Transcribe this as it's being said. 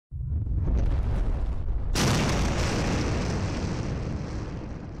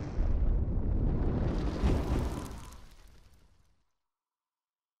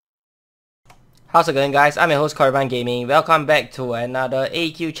How's it going, guys? I'm your host Korriban Gaming. Welcome back to another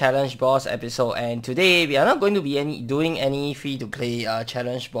AQ Challenge Boss episode, and today we are not going to be doing any free-to-play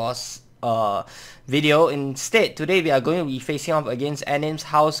challenge boss video. Instead, today we are going to be facing off against Anim's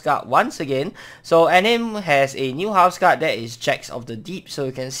house guard once again. So Anim has a new house guard that is Jacques of the Deep. So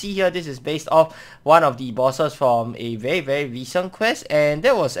you can see here, this is based off one of the bosses from a very recent quest, and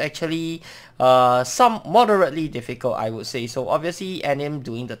that was actually some moderately difficult, I would say. So obviously Anim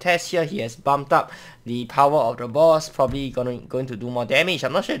doing the test here, he has bumped up the power of the boss, probably going to do more damage.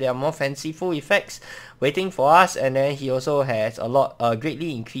 I'm not sure, there are more fanciful effects waiting for us, and then he also has a lot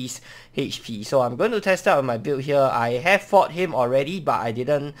greatly increased HP. So I'm going to test out my build here. I have fought him already, but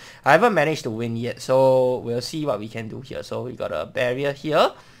I haven't managed to win yet, so we'll see what we can do here. So we got a barrier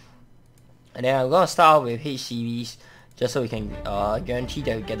here, and then I'm gonna start out with H series just so we can guarantee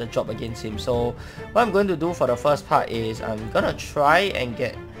that we get a job against him. So what I'm going to do for the first part is I'm gonna try and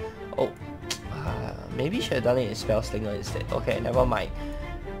get maybe should have done it in Spell Slinger instead. Okay, never mind.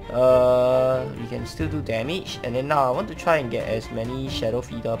 We can still do damage, and then now I want to try and get as many Shadow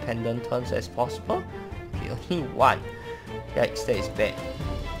Feeder pendant turns as possible. Okay, only one. Yikes, that is bad.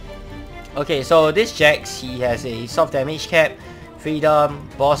 Okay, so this Jacques, he has a soft damage cap, freedom,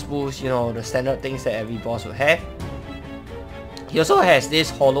 boss boost, you know, the standard things that every boss would have. He also has this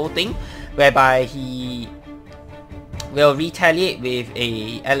hollow thing whereby he will retaliate with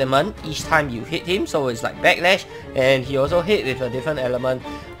a element each time you hit him, so it's like backlash, and he also hit with a different element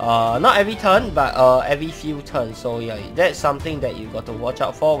not every turn, but every few turns. So yeah, that's something that you got to watch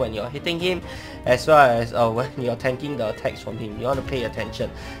out for when you're hitting him, as well as when you're tanking the attacks from him. You want to pay attention.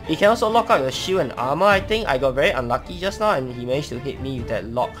 He can also lock out your shield and armor. I think I got very unlucky just now and he managed to hit me with that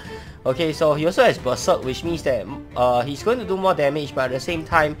lock. Okay, so he also has Berserk, which means that he's going to do more damage, but at the same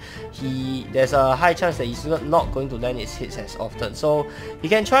time, there's a high chance that he's not going to land his hits as often. So you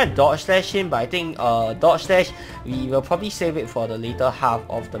can try and dodge slash him, but I think dodge slash, we will probably save it for the later half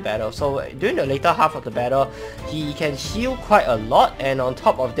of the battle. So during the later half of the battle, he can heal quite a lot, and on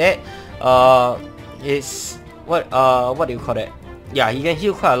top of that, what do you call that? Yeah, he can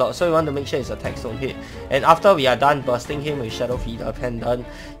heal quite a lot, so you want to make sure his attacks don't hit. And after we are done bursting him with Shadow Feeder Pendant,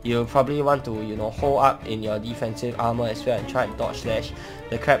 you probably want to, you know, hold up in your defensive armor as well and try and dodge slash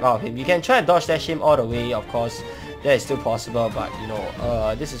the crap out of him. You can try and dodge slash him all the way, of course, that is still possible, but you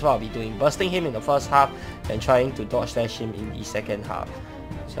know, this is what I'll be doing. Bursting him in the first half and trying to dodge slash him in the second half.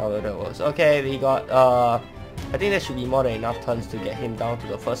 So how that was. Okay, we got, I think that should be more than enough turns to get him down to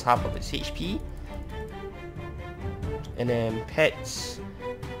the first half of his HP. And then pets,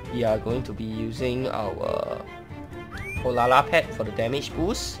 we are going to be using our Polala pet for the damage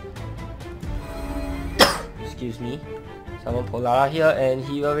boost. Excuse me. Summon Polala here, and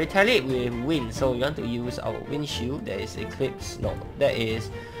he will retaliate with Wind. So we want to use our Wind Shield. That is Eclipse. No, that is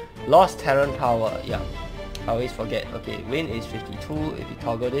Lost Terran Power. Yeah, I always forget. Okay, Wind is 52. If you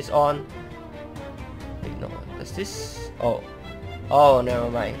toggle this on, wait, no, does this? Oh, never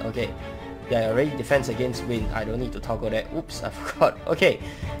mind. Okay. Yeah, already defense against wind. I don't need to toggle that. Oops, I forgot. Okay,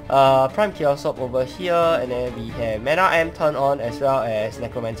 Prime Chaos Orb over here, and then we have Mana Amp turn on, as well as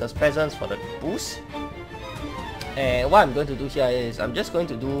Necromancer's Presence for the boost. And what I'm going to do here is I'm just going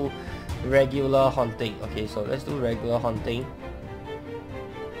to do regular haunting. Okay, so let's do regular haunting.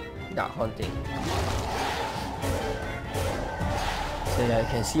 Dark haunting. So yeah, you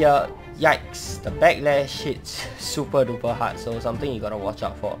can see yikes, the backlash hits super duper hard, so something you gotta watch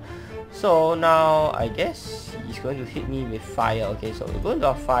out for. So now I guess he's going to hit me with fire. Okay, so we're going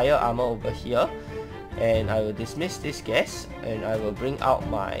to have fire armor over here, and I will dismiss this gas, and I will bring out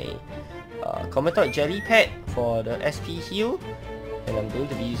my Comatose Jelly Pad for the SP heal, and I'm going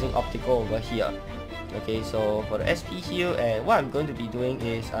to be using optical over here. Okay, so for the SP heal, and what I'm going to be doing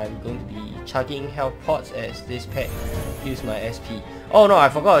is I'm going to be chugging health pots as this pet use my SP. Oh no, I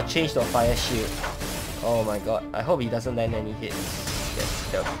forgot to change the fire shield. Oh my god, I hope he doesn't land any hits.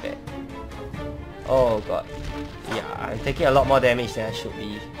 Yes, that was bad. Oh god. Yeah, I'm taking a lot more damage than I should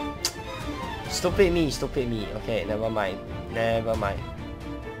be. Stupid me. Okay, never mind. Yeah,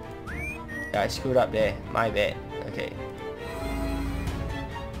 I screwed up there. My bad. Okay.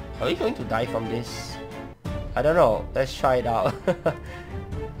 Are we going to die from this? I don't know. Let's try it out.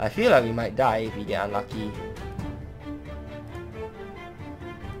 I feel like we might die if we get unlucky.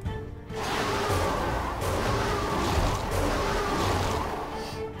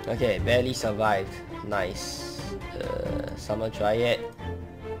 Okay, barely survived. Nice. Summer Dryad.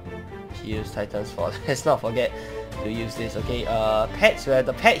 Use Titan's Fall. Let's not forget to use this. Okay, pets, where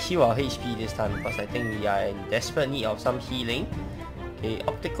the pet heal our HP this time, because I think we are in desperate need of some healing. Okay,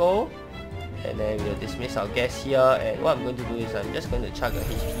 optical. And then we'll dismiss our gas here, and what I'm going to do is I'm just going to chug a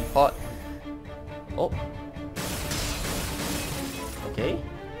HP pot Oh. Okay.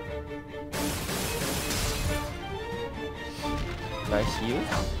 Nice heal.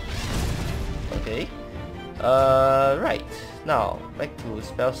 Okay. Right. Now, back to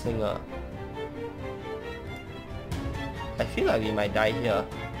Spell Slinger. I feel like we might die here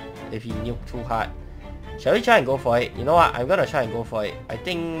if he nuke too hard. Shall we try and go for it? You know what? I'm gonna try and go for it. I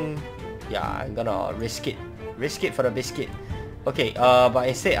think, yeah, I'm gonna risk it. Risk it for the biscuit. Okay, but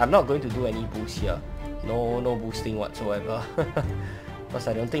instead, I'm not going to do any boost here. No boosting whatsoever. Because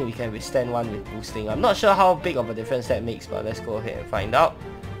I don't think we can withstand one with boosting. I'm not sure how big of a difference that makes, but let's go ahead and find out.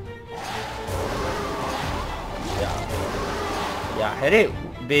 Yeah, had it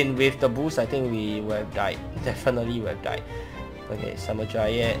been with the boost, I think we would have died. Definitely would have died. Okay, Summer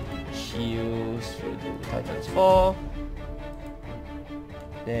Dryad, Shields, we'll do Titan's 4.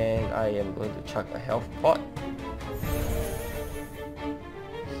 Then I am going to chuck a health pot.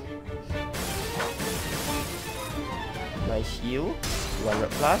 Nice heal, 200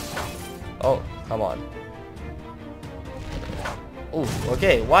 plus. Oh, come on. Oh,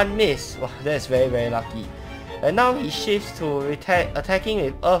 okay, one miss. Wow, that's very lucky. And now he shifts to attacking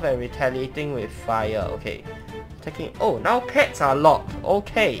with earth and retaliating with fire. Okay. Attacking. Oh, now pets are locked.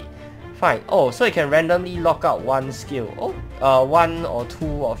 Okay. Fine. Oh, so you can randomly lock out one skill. Oh, one or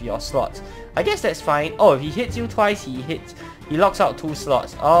two of your slots. I guess that's fine. Oh, if he hits you twice, he locks out 2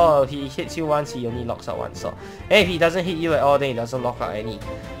 slots. Oh, if he hits you once, he only locks out 1 slot. And if he doesn't hit you at all, then he doesn't lock out any.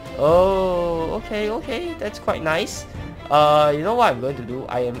 Oh, okay. That's quite nice. You know what I'm going to do?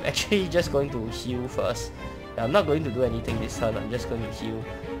 I am actually just going to heal first. I'm not going to do anything this turn, I'm just going to heal.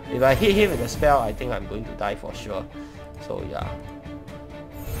 If I hit him with a spell, I think I'm going to die for sure. So yeah.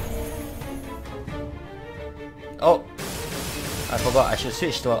 Oh! I forgot, I should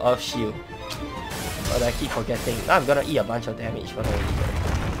switch to an Earth Shield. But I keep forgetting. Now I'm gonna eat a bunch of damage for no reason.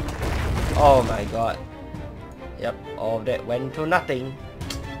 Oh my god. Yep, all of that went to nothing.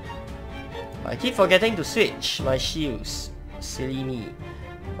 I keep forgetting to switch my shields. Silly me.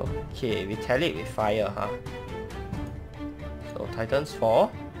 Okay, retaliate with fire, huh? So Titan's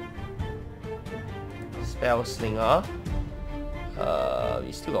 4. Spell Slinger.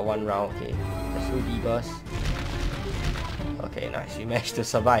 We still got 1 round, okay. Let's do Beavers. Okay, nice, we managed to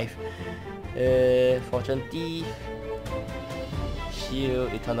survive. Fortune Thief.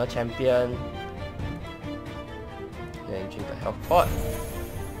 Shield, Eternal Champion. Then drink a health pot.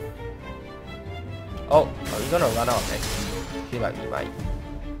 Oh, are we gonna run out of XP? I feel like we might.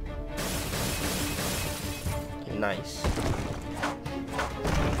 Okay, nice.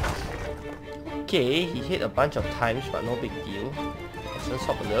 Okay, he hit a bunch of times, but no big deal. Let's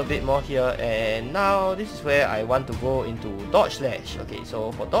swap a little bit more here, and now this is where I want to go into Dodge Slash. Okay,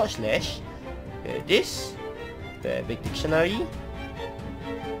 so for Dodge Slash, this, the big dictionary,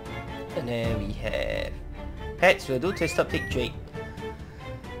 and then we have pets. We'll do Twisted Pig Drake.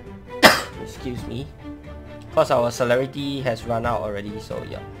 Excuse me, because our celerity has run out already. So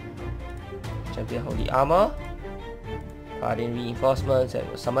yeah, Champion Holy Armor, Guardian Reinforcements, and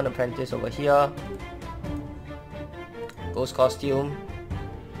we'll summon Apprentice over here. Ghost Costume,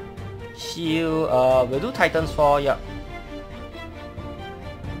 Shield. We'll do Titan's 4. Yep,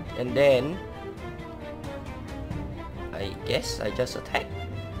 and then I guess I just attack.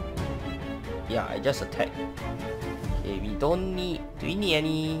 Yeah, I just attack. Okay, we don't need. Do we need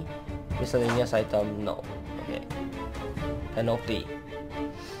any miscellaneous item? No. Okay. Penalty.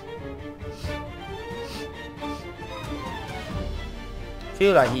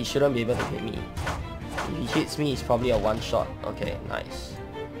 Feel like he shouldn't be able to hit me. If he hits me, it's probably a one-shot. Okay, nice.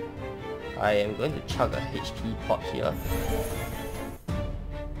 I am going to chug a HP pot here.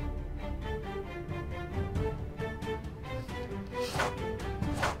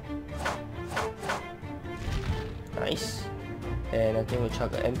 Nice. And I think we'll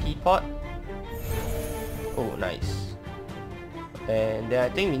chug an MP pot. Oh, nice. And then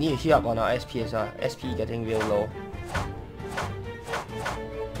I think we need to heal up on our SP as well. SP getting real low.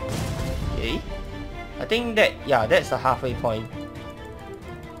 Okay. I think that, yeah, that's the halfway point.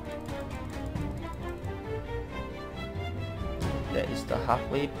 That is the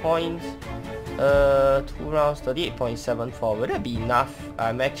halfway point. 2 rounds, 38.74. Will that be enough?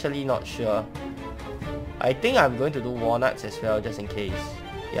 I'm actually not sure. I think I'm going to do walnuts as well, just in case.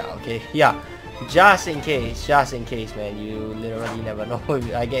 Yeah, okay. Yeah, just in case, man. You literally never know.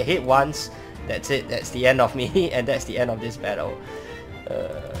 I get hit once, that's it. That's the end of me, and that's the end of this battle.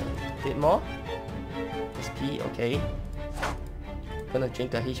 Bit more. SP, okay. Gonna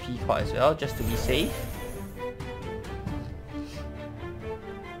drink the HP pot as well, just to be safe.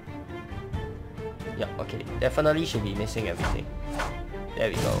 Yeah, okay. Definitely should be missing everything. There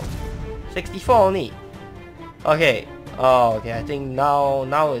we go. 64 only. Okay. Oh, okay. I think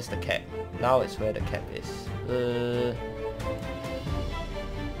now is the cap. Now is where the cap is.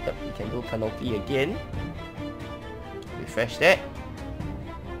 Yep, we can do panoply again. Refresh that.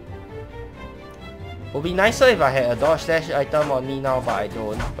 Would be nicer if I had a dodge slash item on me now, but I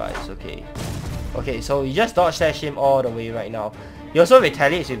don't. But it's okay. Okay, so we just dodge slash him all the way right now. He also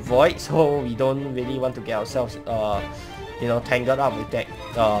retaliates with void, so we don't really want to get ourselves you know, tangled up with that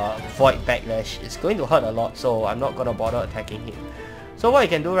void backlash. It's going to hurt a lot, so I'm not gonna bother attacking him. So what you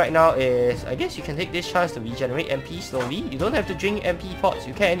can do right now is, I guess you can take this chance to regenerate MP slowly. You don't have to drink MP pots,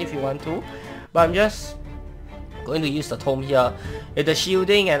 you can if you want to. But I'm just going to use the tome here. With the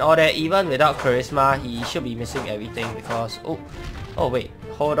shielding and all that, even without charisma, he should be missing everything because... Oh wait,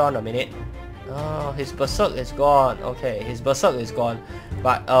 hold on a minute. Oh, his berserk is gone. Okay, his berserk is gone.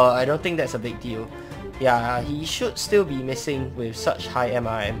 But I don't think that's a big deal. Yeah, he should still be missing with such high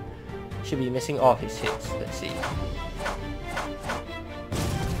MRM. Should be missing all of his hits. Let's see.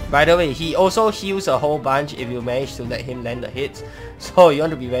 By the way, he also heals a whole bunch if you manage to let him land the hits. So you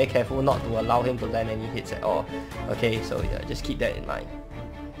want to be very careful not to allow him to land any hits at all. Okay, so yeah, just keep that in mind.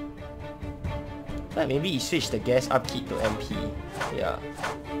 But maybe he switched the gas upkeep to MP. Yeah,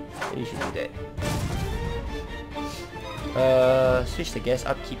 maybe you should do that. Switch the gas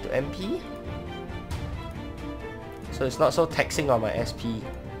upkeep to MP. So it's not so taxing on my SP.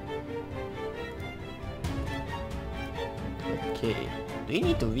 Okay. Do you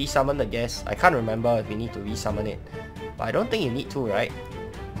need to resummon the gas? I can't remember if we need to resummon it. But I don't think you need to, right?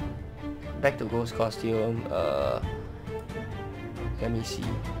 Back to Ghost Costume. Let me see.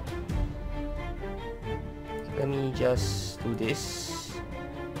 Let me just do this.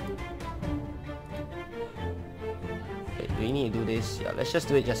 Okay, do we need to do this? Yeah, let's just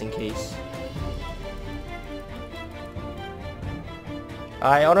do it just in case.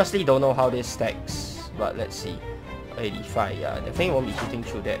 I honestly don't know how this stacks, but let's see. 85, yeah, definitely won't be shooting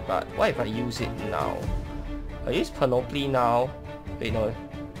through that, but what if I use it now? I use Panoply now. Wait, no.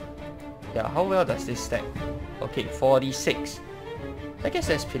 Yeah, how well does this stack? Okay, 46. I guess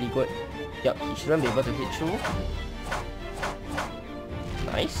that's pretty good. Yep, he shouldn't be able to hit through.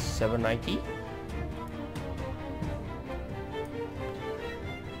 Nice, 790.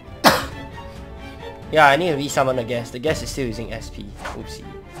 Yeah, I need to resummon the gas. The gas is still using SP. Oopsie.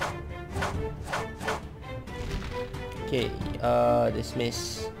 Okay,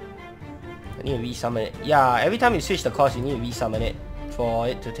 dismiss. I need to resummon it. Yeah, every time you switch the course, you need to resummon it for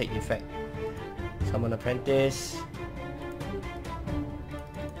it to take effect. Summon Apprentice.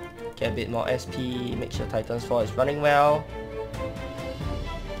 Get a bit more SP. Make sure Titan's Fall is running well.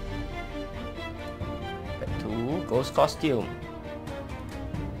 Back to Ghost Costume.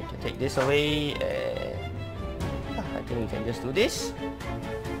 We can take this away and I think we can just do this.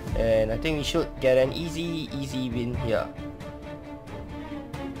 And I think we should get an easy win here.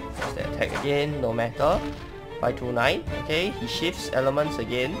 Press the attack again, no matter. 529. Okay, he shifts elements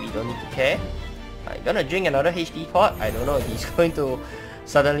again. We don't need to care. I'm gonna drink another HP pot. I don't know if he's going to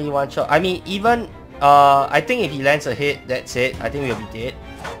suddenly one shot. I mean, even I think if he lands a hit, that's it. I think we'll be dead.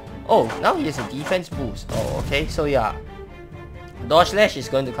 Oh, now he has a defense boost. Oh, okay. So yeah, Dodge Slash is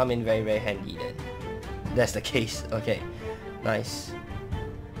going to come in very handy then. That's the case. Okay, nice.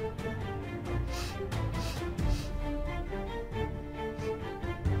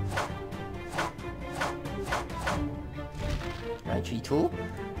 932.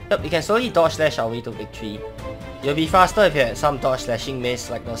 Yep, we can slowly dodge slash our way to victory. It'll be faster if you had some dodge slashing miss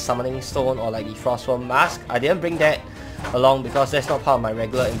like the summoning stone or like the frostworm mask. I didn't bring that along because that's not part of my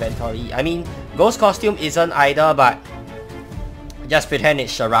regular inventory. I mean, Ghost Costume isn't either, but just pretend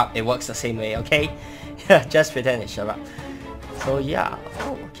it's Sharab. It works the same way, okay? Just pretend it's Sharab. So yeah,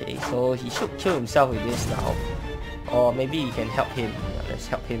 oh, okay, so he should kill himself with this now. Or maybe we can help him. Let's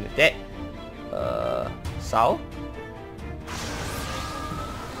help him with that. Sao.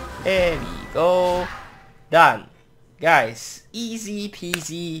 There we go. Done. Guys, easy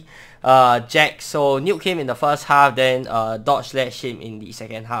peasy. Jacques, so nuke him in the first half, then dodge slash him in the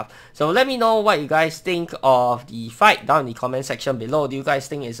second half. So let me know what you guys think of the fight down in the comment section below. Do you guys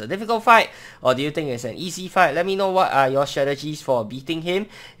think it's a difficult fight, or do you think it's an easy fight? Let me know what are your strategies for beating him.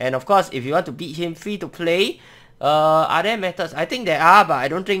 And of course, if you want to beat him free to play, Are there methods? I think there are, but I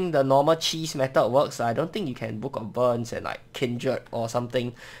don't think the normal cheese method works. I don't think you can Book of Burns and like Kindred or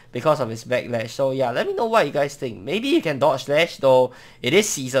something because of its backlash. So yeah, let me know what you guys think. Maybe you can dodge slash, though it is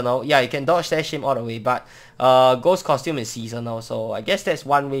seasonal. Yeah, you can dodge slash him all the way, but Ghost costume is seasonal, so I guess that's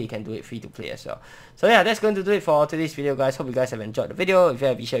one way you can do it free to play as well. So yeah, that's going to do it for today's video, guys. Hope you guys have enjoyed the video. If you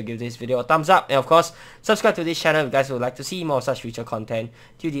have, be sure to give this video a thumbs up, and of course, subscribe to this channel if you guys would like to see more such future content.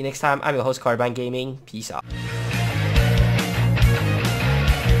 Till the next time, I'm your host, Korriban Gaming. Peace out.